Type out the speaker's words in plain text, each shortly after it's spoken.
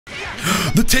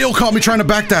The tail caught me trying to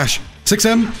backdash.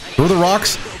 6M, throw the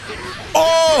rocks.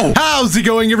 Oh! How's it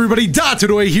going, everybody?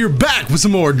 Dotodoya here, back with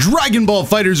some more Dragon Ball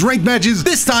FighterZ ranked matches,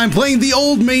 this time playing the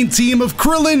old main team of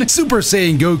Krillin, Super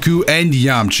Saiyan Goku, and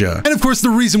Yamcha. And of course, the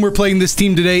reason we're playing this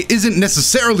team today isn't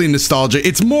necessarily nostalgia,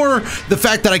 it's more the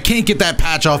fact that I can't get that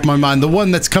patch off my mind, the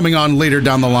one that's coming on later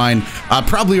down the line,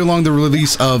 probably along the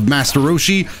release of Master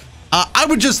Roshi.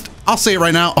 I'll say it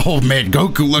right now. Oh man,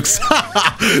 Goku looks,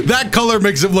 that color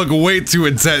makes him look way too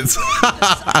intense.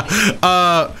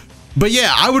 But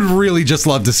yeah, I would really just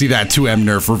love to see that 2M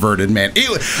nerf reverted, man.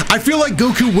 I feel like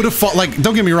Goku would have fought, like,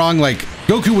 don't get me wrong, like,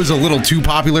 Goku was a little too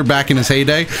popular back in his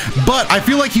heyday, but I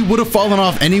feel like he would have fallen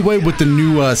off anyway with the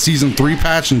new Season 3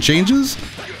 patch and changes.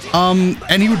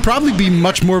 And he would probably be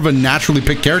much more of a naturally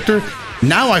picked character.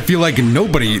 Now I feel like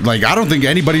nobody, like, I don't think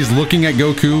anybody's looking at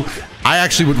Goku. I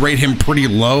actually would rate him pretty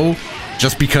low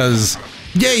just because,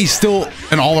 yeah, he's still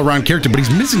an all-around character, but he's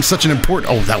missing such an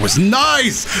important, oh, that was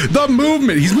nice! The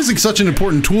movement! He's missing such an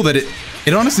important tool that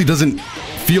it honestly doesn't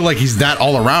feel like he's that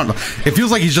all-around. It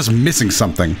feels like he's just missing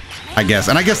something, I guess.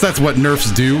 And I guess that's what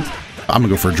nerfs do. I'm gonna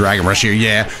go for a Dragon Rush here,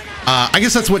 yeah. I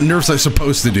guess that's what nerfs are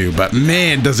supposed to do, but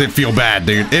man, does it feel bad,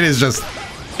 dude. It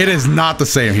is not the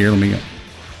same. Here, let me get.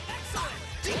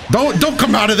 Don't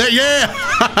come out of there, yeah!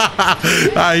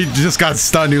 He just got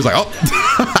stunned. He was like, oh.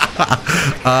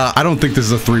 I don't think this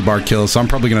is a 3-bar kill, so I'm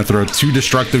probably gonna throw 2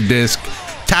 destructive disc,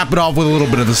 tap it off with a little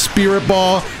bit of the spirit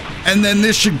ball, and then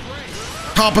this should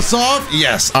top us off.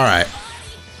 Yes, all right.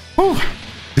 Whew.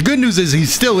 The good news is he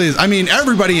still is. I mean,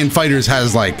 everybody in FighterZ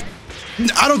has, like,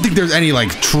 I don't think there's any, like,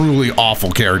 truly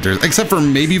awful characters, except for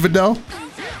maybe Videl.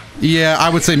 Yeah, I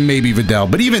would say maybe Videl,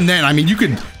 but even then, I mean, you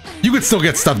could still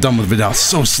get stuff done with Videl.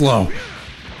 So slow.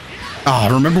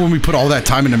 Oh, remember when we put all that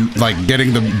time into, like,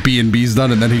 getting the B&Bs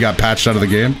done and then he got patched out of the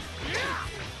game?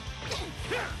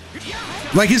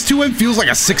 Like, his 2M feels like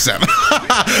a 6M.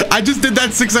 I just did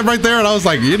that 6M right there and I was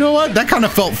like, you know what? That kind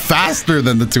of felt faster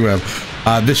than the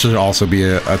 2M. This should also be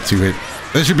a 2-hit.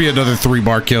 This should be another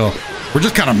 3-bar kill. We're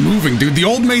just kind of moving, dude. The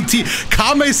old main team,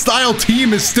 Kame-style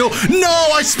team is still... No,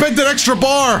 I spent an extra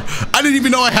bar. I didn't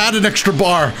even know I had an extra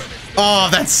bar. Oh,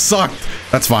 that sucked.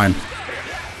 That's fine.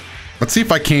 Let's see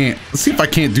if I can't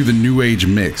do the new age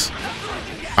mix.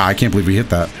 I can't believe we hit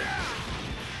that.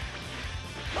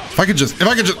 If I could just,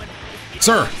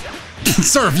 sir,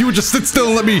 sir, if you would just sit still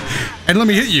and let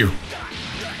me hit you.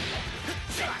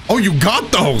 Oh, you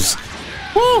got those.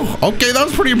 Woo, okay, that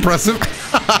was pretty impressive.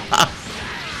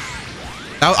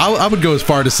 I would go as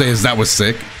far to say as that was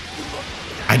sick.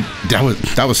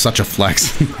 That was such a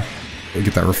flex.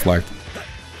 Get that reflect.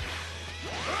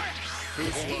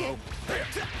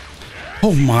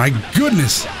 Oh my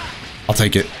goodness. I'll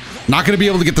take it. Not going to be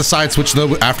able to get the side switch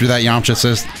though after that Yamcha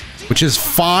assist, which is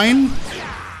fine.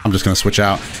 I'm just going to switch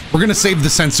out. We're going to save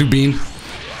the Sensu Bean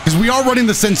because we are running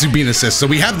the Sensu Bean assist. So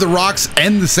we have the rocks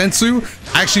and the Sensu.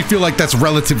 I actually feel like that's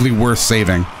relatively worth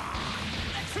saving.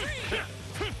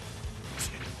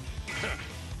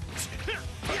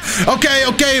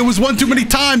 Okay, it was one too many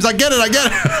times. I get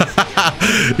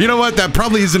it. You know what? That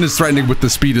probably isn't as threatening with the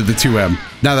speed of the 2M,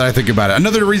 now that I think about it.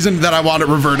 Another reason that I want it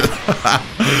reverted.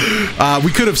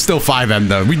 We could have still 5M,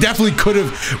 though. We definitely could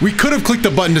have. We could have clicked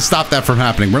the button to stop that from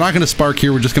happening. We're not going to spark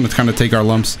here. We're just going to kind of take our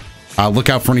lumps. Look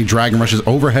out for any Dragon Rushes.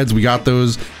 Overheads, we got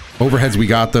those. Overheads, we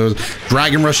got those.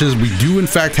 Dragon Rushes, we do, in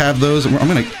fact, have those. I'm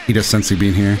going to eat a Sensu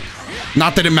Bean here.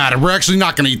 Not that it mattered. We're actually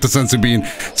not going to eat the Sensu Bean.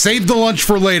 Save the lunch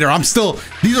for later.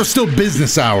 These are still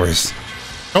business hours.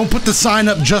 Don't put the sign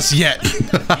up just yet.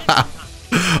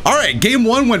 All right, game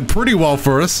 1 went pretty well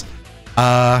for us.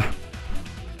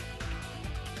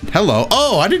 Hello.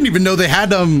 Oh, I didn't even know they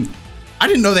had I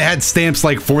didn't know they had stamps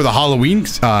like for the Halloween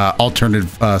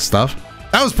alternative stuff.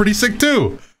 That was pretty sick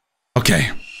too. Okay.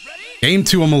 Game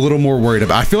 2 I'm a little more worried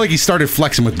about. I feel like he started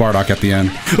flexing with Bardock at the end.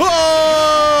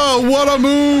 Oh, what a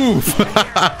move!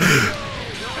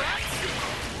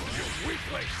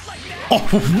 Oh,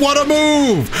 what a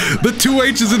move! The 2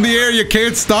 H's in the air, you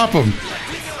can't stop him.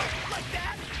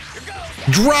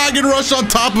 Dragon Rush on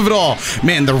top of it all.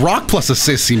 Man, the rock plus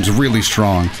assist seems really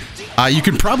strong. You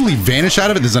can probably vanish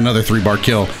out of it. There's another 3-bar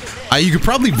kill. You could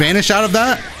probably vanish out of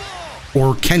that.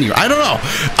 Or can you? I don't know.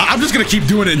 I'm just going to keep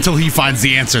doing it until he finds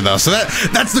the answer, though. So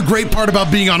that's the great part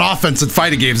about being on offense in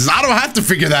fighting games is I don't have to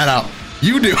figure that out.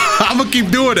 You do. I'm going to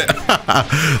keep doing it.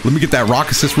 Let me get that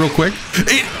rock assist real quick.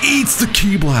 It eats the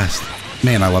Ki Blast.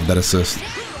 Man, I love that assist.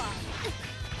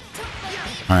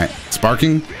 All right.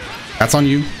 Sparking. That's on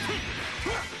you.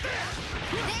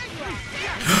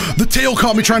 The tail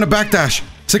caught me trying to backdash.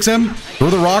 6M. Throw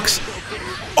the rocks.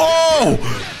 Oh!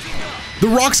 The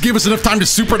rocks gave us enough time to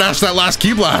super dash that last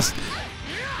Ki Blast.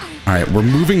 All All right, we're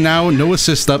moving now. No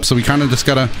assist up, so we kind of just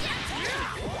gotta...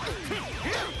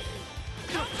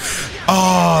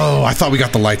 Oh, I thought we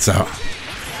got the lights out.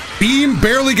 Beam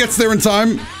barely gets there in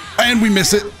time, and we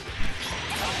miss it.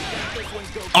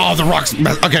 Oh, the rocks.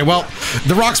 Okay, well,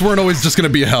 the rocks weren't always just gonna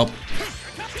be a help.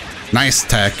 Nice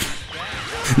tech.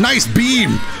 Nice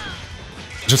beam.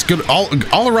 Just good,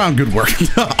 all around good work.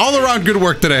 All around good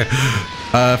work today.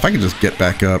 If I could just get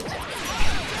back up.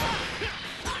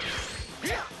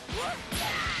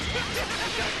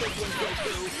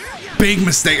 Big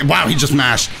mistake. Wow, he just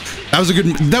mashed. That was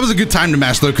a good time to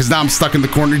mash though, because now I'm stuck in the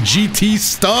corner. GT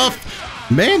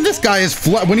stuff. Man, this guy is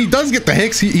when he does get the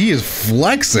hicks, he is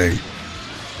flexing.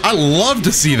 I love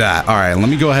to see that. All right, let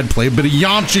me go ahead and play a bit of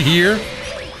Yamcha here.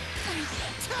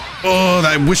 Oh,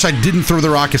 I wish I didn't throw the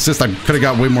rock assist. I could have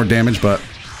got way more damage, but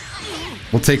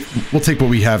we'll take what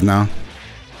we have now.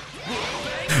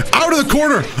 Out of the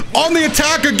corner, on the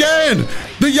attack again.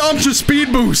 The Yamcha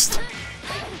speed boost.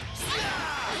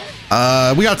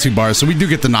 We got 2 bars, so we do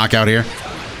get the knockout here.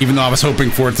 Even though I was hoping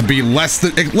for it to be less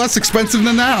expensive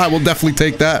than that, I will definitely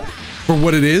take that for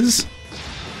what it is.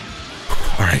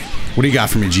 All right, what do you got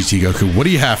for me, GT Goku? What do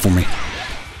you have for me?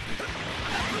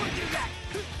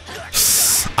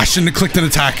 I shouldn't have clicked an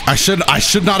attack. I should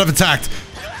not have attacked.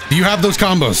 Do you have those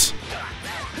combos?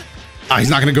 Ah, he's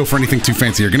not gonna go for anything too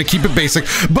fancy. You're gonna keep it basic,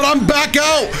 but I'm back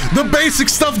out. The basic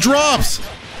stuff drops.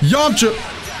 Yamcha.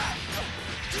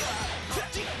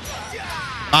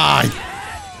 Ah,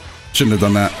 I shouldn't have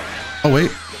done that. Oh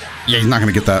wait, yeah, he's not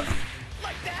gonna get that.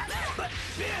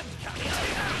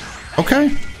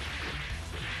 Okay.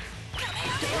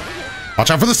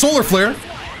 Watch out for the solar flare.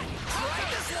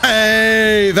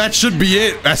 Hey, that should be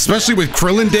it. Especially with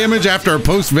Krillin damage after a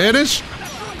post vanish.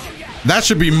 That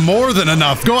should be more than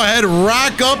enough. Go ahead,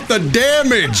 rack up the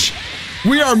damage.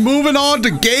 We are moving on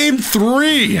to game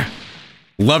 3.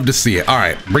 Love to see it. All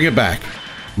right, bring it back.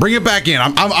 Bring it back in.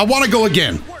 I want to go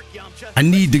again. I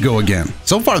need to go again.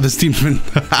 So far, this team's been...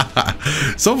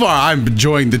 so far, I'm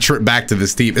enjoying the trip back to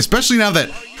this team. Especially now that...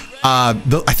 I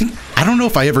don't know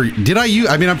if I ever... Did I use...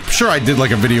 I mean, I'm sure I did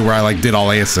like a video where I like did all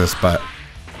A assists, but...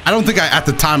 I don't think at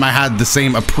the time I had the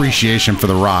same appreciation for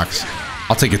the rocks.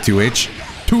 I'll take a 2H.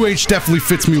 2H definitely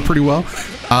fits me pretty well.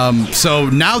 So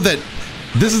now that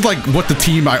this is like what the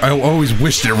team I always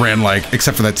wished it ran like,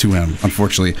 except for that 2M,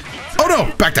 unfortunately. Oh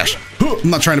no, backdash. I'm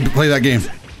not trying to play that game.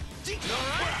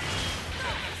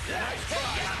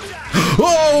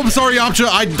 Oh, I'm sorry, Yamcha.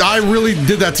 I really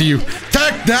did that to you.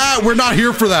 Tech that. We're not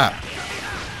here for that.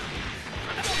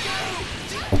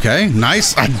 Okay,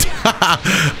 nice.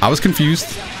 I was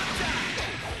confused.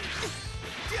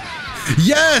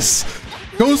 Yes!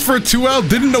 Goes for a 2L.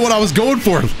 Didn't know what I was going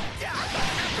for.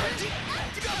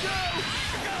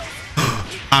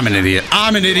 I'm an idiot.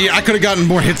 I'm an idiot. I could have gotten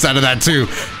more hits out of that too.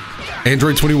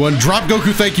 Android 21. Drop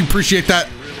Goku. Thank you. Appreciate that.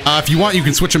 If you want, you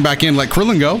can switch him back in. Let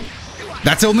Krillin go.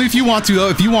 That's only if you want to, though.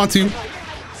 If you want to.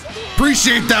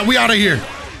 Appreciate that. We out of here.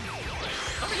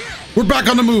 We're back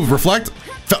on the move. Reflect.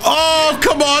 Oh,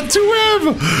 come on,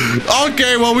 2M.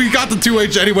 Okay, well, we got the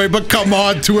 2H anyway, but come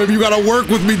on, 2M. You got to work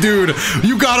with me, dude.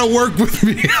 You got to work with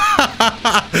me.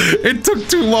 It took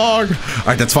too long. All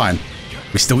right, that's fine.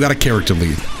 We still got a character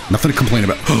lead. Nothing to complain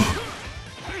about.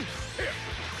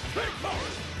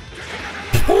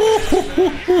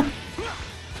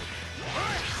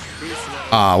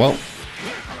 Well.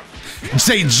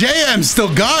 Say JM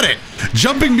still got it.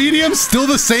 Jumping medium still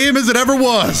the same as it ever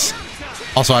was.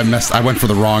 Also, I went for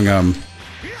the wrong,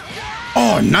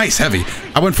 oh, nice, heavy.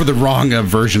 I went for the wrong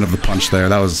version of the punch there.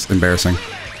 That was embarrassing.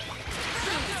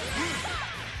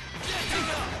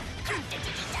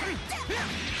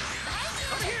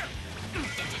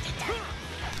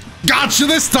 Gotcha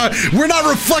this time. We're not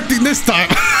reflecting this time.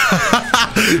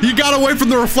 You got away from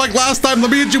the reflect last time. Let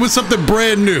me hit you with something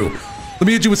brand new. Let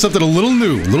me hit you with something a little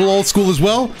new, a little old school as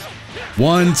well.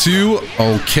 1, 2,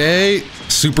 okay.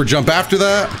 Super jump after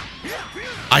that.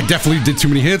 I definitely did too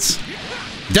many hits.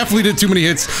 Definitely did too many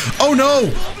hits. Oh no!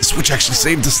 The switch actually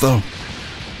saved us though.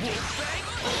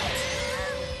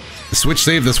 The switch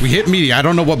saved us. We hit media. I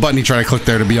don't know what button he tried to click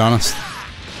there, to be honest.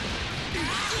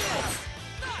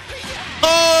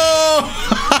 Oh!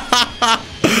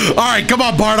 Alright, come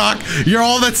on, Bardock. You're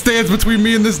all that stands between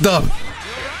me and this dub.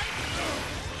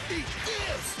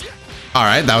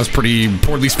 Alright, that was pretty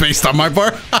poorly spaced on my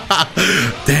part.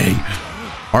 Dang.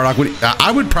 Bardock,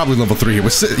 I would probably level 3 here.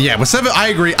 With 7, I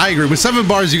agree. With 7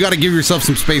 bars, you got to give yourself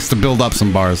some space to build up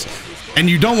some bars. And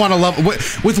you don't want to level...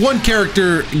 With one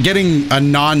character, getting a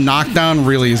non-knockdown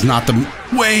really is not the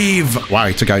wave. Wow,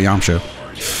 he took out Yamcha.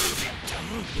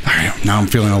 All right. Now I'm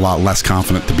feeling a lot less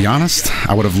confident, to be honest.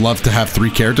 I would have loved to have 3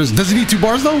 characters. Does he need 2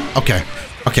 bars though? Okay.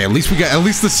 Okay, at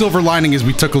least the silver lining is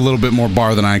we took a little bit more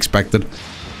bar than I expected.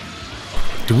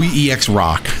 Do we EX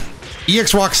Rock?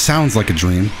 EX Rock sounds like a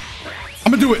dream.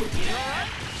 I'm gonna do it.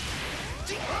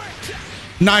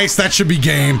 Nice, that should be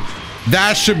game.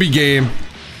 That should be game.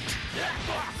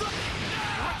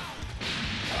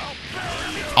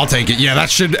 I'll take it. Yeah,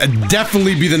 that should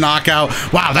definitely be the knockout.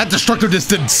 Wow, that Destructo Disc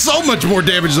did so much more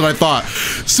damage than I thought.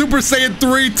 Super Saiyan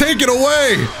 3, take it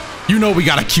away. You know we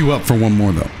gotta queue up for one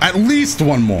more though. At least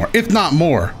one more, if not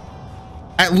more.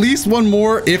 At least one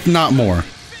more, if not more.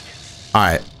 All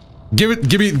right, give me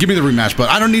the rematch, but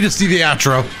I don't need to see the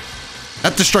outro.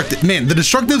 That Destructive, man, the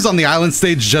Destructives on the island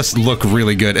stage just look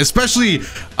really good, especially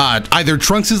either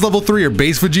Trunks' level 3 or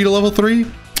Base Vegeta level 3.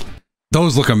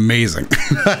 Those look amazing.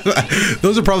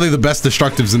 Those are probably the best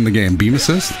Destructives in the game. Beam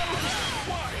assist.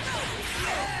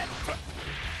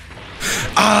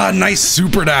 Ah, nice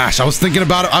super dash. I was thinking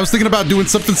about it. I was thinking about doing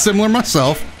something similar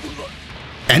myself.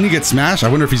 And you get smashed. I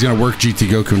wonder if he's gonna work GT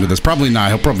Goku into this. Probably not.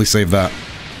 He'll probably save that.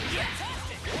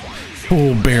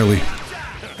 Oh, barely.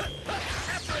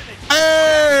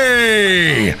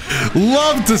 Hey!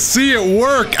 Love to see it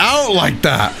work out like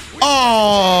that.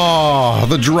 Oh,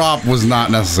 the drop was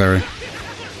not necessary.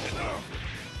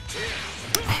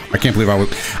 I can't believe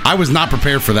I was not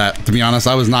prepared for that, to be honest.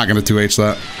 I was not going to 2H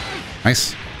that.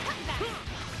 Nice.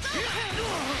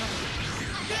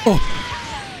 Oh,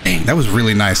 dang, that was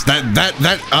really nice.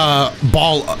 That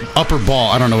ball, upper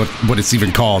ball, I don't know what it's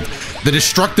even called. The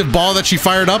destructive ball that she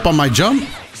fired up on my jump.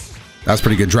 That's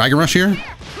pretty good. Dragon Rush here?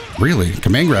 Really?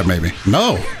 Command grab maybe?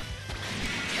 No.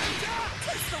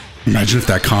 Imagine if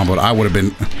that comboed. I would have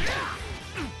been...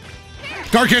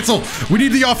 Guard cancel! We need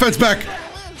the offense back!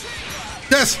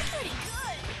 Yes!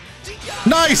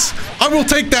 Nice! I will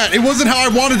take that. It wasn't how I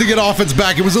wanted to get offense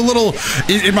back. It was a little...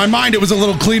 In my mind, it was a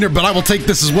little cleaner, but I will take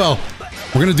this as well.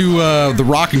 We're gonna do the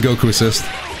Rock and Goku assist.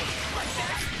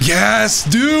 Yes,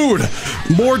 dude!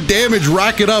 More damage,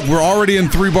 rack it up. We're already in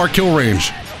 3-bar kill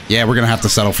range. Yeah, we're gonna have to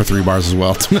settle for 3 bars as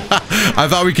well. I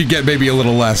thought we could get maybe a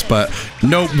little less, but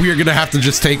nope, we are gonna have to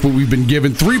just take what we've been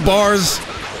given. 3 bars,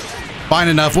 fine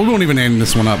enough. We won't even aim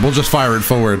this one up. We'll just fire it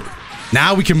forward.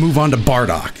 Now we can move on to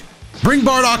Bardock. Bring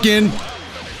Bardock in.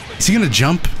 Is he gonna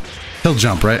jump? He'll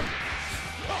jump, right?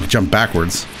 He'll jump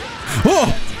backwards.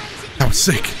 Oh, that was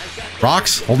sick.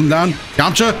 Rocks, hold him down.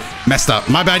 Yamcha, messed up.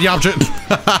 My bad, Yamcha.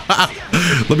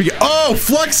 Let me get, oh,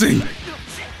 flexing.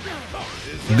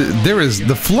 There is,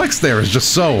 the flex there is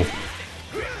just so.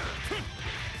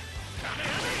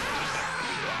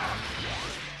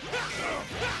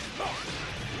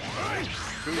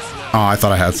 Oh, I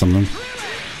thought I had something.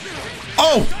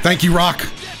 Oh, thank you, Rock.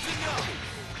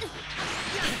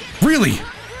 Really?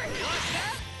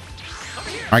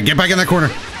 All right, get back in that corner.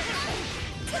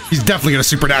 He's definitely gonna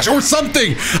super dash or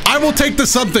something. I will take the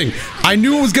something. I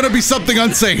knew it was gonna be something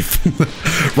unsafe.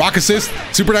 Rock assist,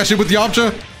 super dash in with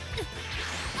Yamcha.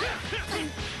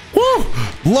 Woo!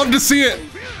 Love to see it.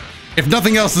 If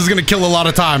nothing else, this is gonna kill a lot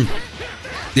of time.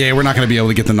 Yeah, we're not gonna be able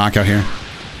to get the knockout here.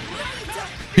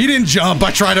 He didn't jump.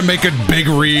 I tried to make a big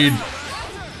read.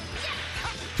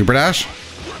 Super dash?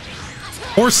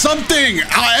 Or something!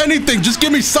 Anything! Just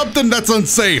give me something that's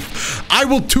unsafe. I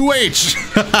will 2H.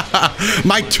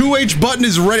 My 2H button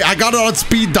is ready. I got it on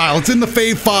speed dial. It's in the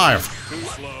Fave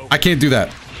 5. I can't do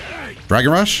that.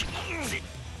 Dragon Rush?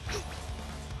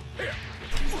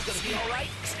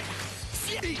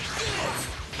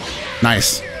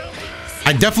 Nice.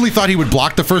 I definitely thought he would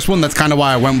block the first one. That's kind of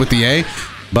why I went with the A.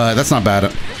 But that's not bad.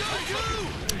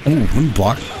 Oh, let me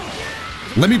block.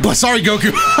 Let me block. Sorry,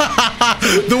 Goku.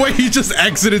 The way he just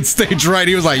exited stage right,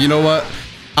 he was like, you know what?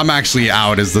 I'm actually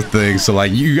out is the thing. So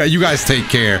like, you guys take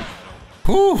care.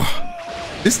 Whew.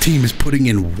 This team is putting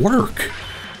in work.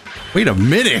 Wait a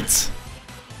minute.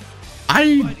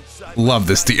 I love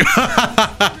this team.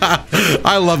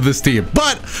 I love this team.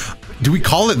 But do we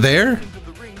call it there?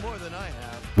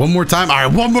 One more time. All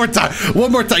right, one more time.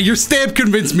 One more time. Your stamp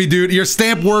convinced me, dude. Your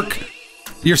stamp work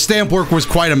was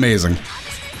quite amazing.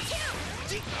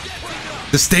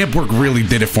 The stamp work really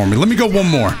did it for me. Let me go one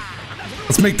more.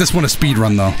 Let's make this one a speed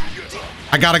run, though.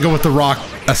 I gotta go with the Rock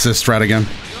assist strat again.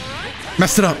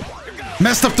 Messed it up.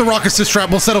 Messed up the Rock assist strat.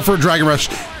 We'll settle for a Dragon Rush.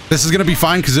 This is gonna be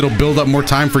fine because it'll build up more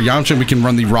time for Yamcha and we can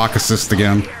run the Rock assist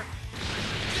again.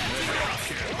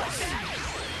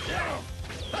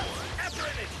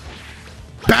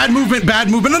 Bad movement, bad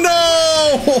movement. No!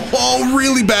 Oh,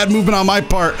 really bad movement on my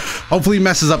part. Hopefully he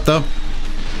messes up, though.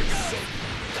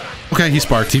 Okay. Okay, he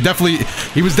sparked. He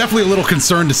was definitely a little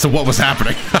concerned as to what was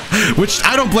happening, which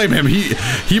I don't blame him.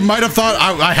 He might have thought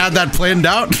I had that planned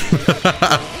out,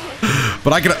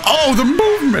 but I could. Oh, the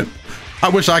movement! I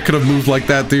wish I could have moved like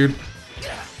that, dude.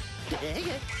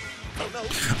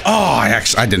 Oh,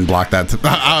 I didn't block that.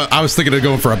 I was thinking of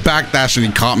going for a backdash, and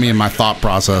he caught me in my thought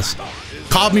process.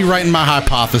 Caught me right in my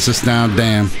hypothesis now.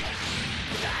 Damn.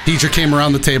 Teacher came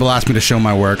around the table, asked me to show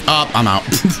my work. Oh, I'm out.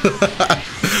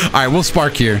 All right, we'll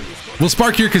spark here. We'll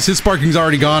spark here because his sparking's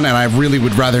already gone, and I really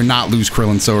would rather not lose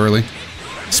Krillin so early.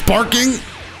 Sparking?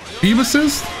 Beam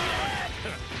assist?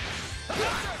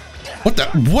 What the?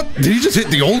 What? Did he just hit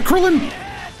the old Krillin?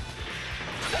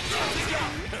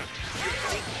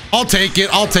 I'll take it.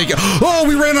 I'll take it. Oh,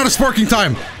 we ran out of sparking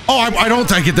time. Oh, I don't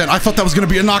take it then. I thought that was going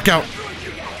to be a knockout.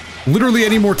 Literally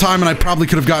any more time, and I probably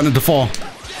could have gotten it to fall.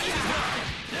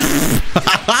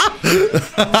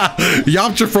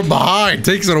 Yamcha from behind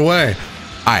takes it away.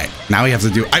 All right, now we have to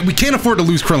do. We can't afford to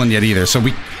lose Krillin yet either. So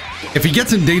if he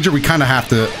gets in danger, we kind of have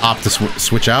to opt to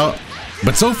switch out.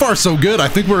 But so far, so good. I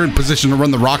think we're in position to run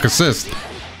the rock assist,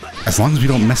 as long as we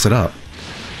don't mess it up.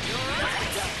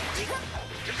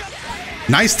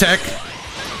 Nice tech.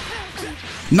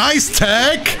 Nice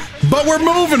tech. But we're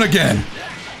moving again.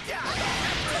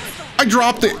 I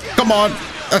dropped it. Come on.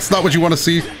 That's not what you want to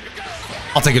see.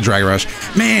 I'll take a Dragon Rush.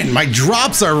 Man, my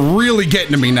drops are really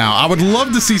getting to me now. I would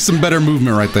love to see some better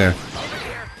movement right there.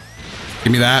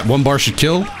 Give me that. One bar should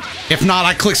kill. If not,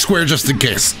 I click square just in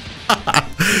case.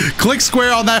 Click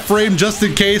square on that frame just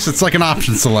in case. It's like an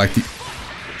option select.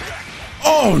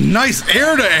 Oh, nice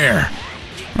air to air.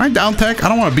 Am I down tech? I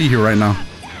don't want to be here right now.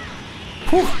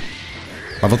 Whew.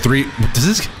 Level 3. Does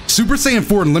this Super Saiyan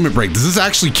 4 and Limit Break? Does this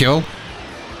actually kill?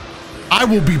 I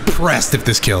will be pressed if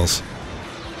this kills.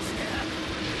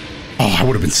 Oh, I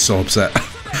would have been so upset.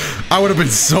 I would have been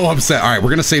so upset. All right, we're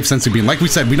going to save Senzu Bean. Like we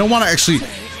said, we don't want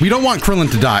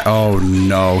Krillin to die. Oh,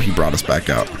 no. He brought us back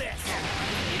out.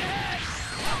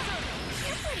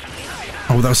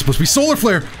 Oh, that was supposed to be Solar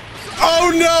Flare.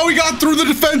 Oh, no. He got through the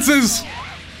defenses.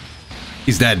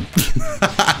 He's dead.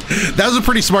 That was a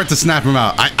pretty smart to snap him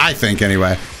out. I think,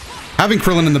 anyway. Having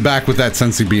Krillin in the back with that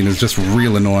Senzu Bean is just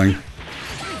real annoying.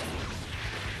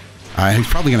 He's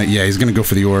probably going to... Yeah, he's going to go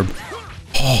for the orb.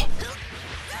 Oh.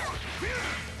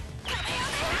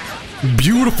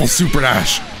 Beautiful Super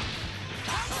Dash.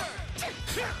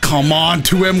 Come on,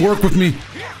 2M, work with me.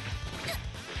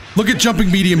 Look at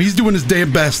jumping medium. He's doing his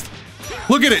damn best.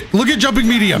 Look at it. Look at jumping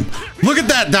medium. Look at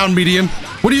that down medium.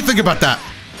 What do you think about that?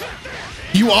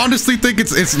 You honestly think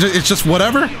it's just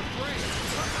whatever? All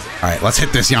right, let's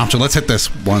hit this, Yamcha. Let's hit this.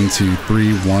 1, 2,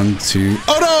 3. 1, 2.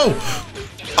 Oh no!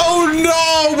 Oh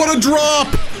no! What a drop!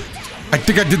 I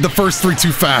think I did the first 3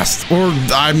 too fast, or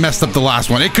I messed up the last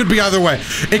one. It could be either way.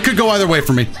 It could go either way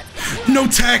for me. No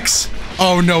techs.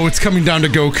 Oh no, it's coming down to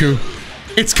Goku.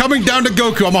 It's coming down to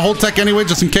Goku. I'm gonna hold tech anyway,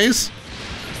 just in case.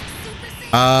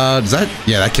 Does that?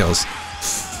 Yeah, that kills.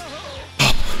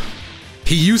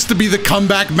 He used to be the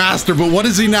comeback master, but what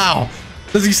is he now?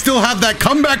 Does he still have that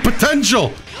comeback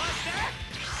potential?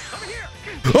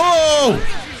 Oh!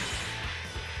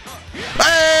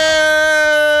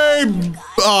 Hey!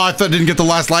 Oh, I thought I didn't get the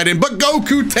last light in, but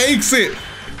Goku takes it.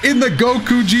 In the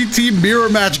Goku GT mirror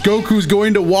match, Goku's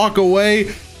going to walk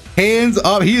away. Hands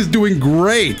up. He is doing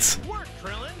great.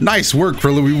 Nice work,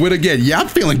 Krillin. We win again. Yeah, I'm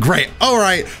feeling great. All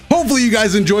right. Hopefully you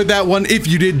guys enjoyed that one. If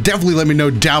you did, definitely let me know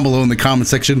down below in the comment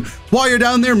section. While you're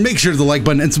down there, make sure to the like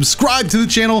button and subscribe to the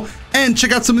channel and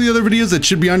check out some of the other videos that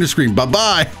should be on your screen.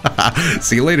 Bye-bye.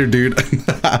 See you later, dude.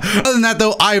 Other than that,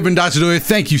 though, I have been Dotodoya.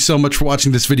 Thank you so much for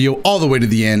watching this video all the way to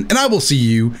the end, and I will see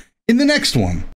you in the next one.